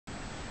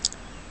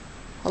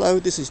Hello,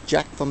 this is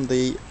Jack from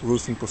the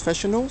Roofing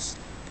Professionals,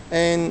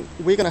 and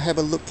we're going to have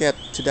a look at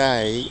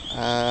today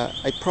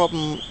a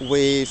problem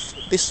with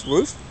this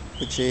roof,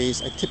 which is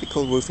a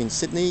typical roof in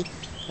Sydney,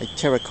 a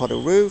terracotta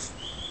roof,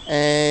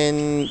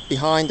 and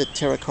behind the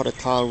terracotta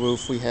tile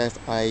roof we have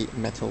a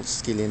metal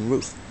skillion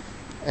roof,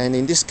 and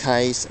in this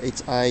case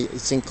it's a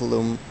zinc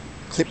aluminum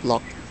clip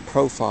lock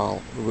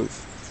profile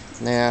roof.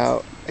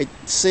 Now it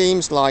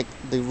seems like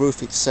the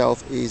roof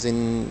itself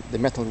the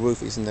metal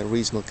roof is in a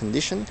reasonable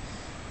condition,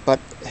 but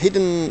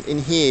hidden in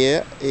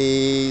here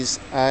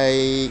is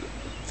a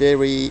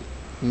very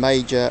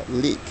major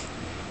leak.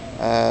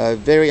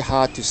 Very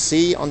hard to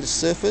see on the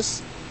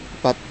surface,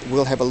 but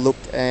we'll have a look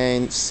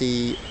and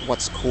see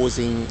what's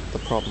causing the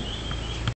problem.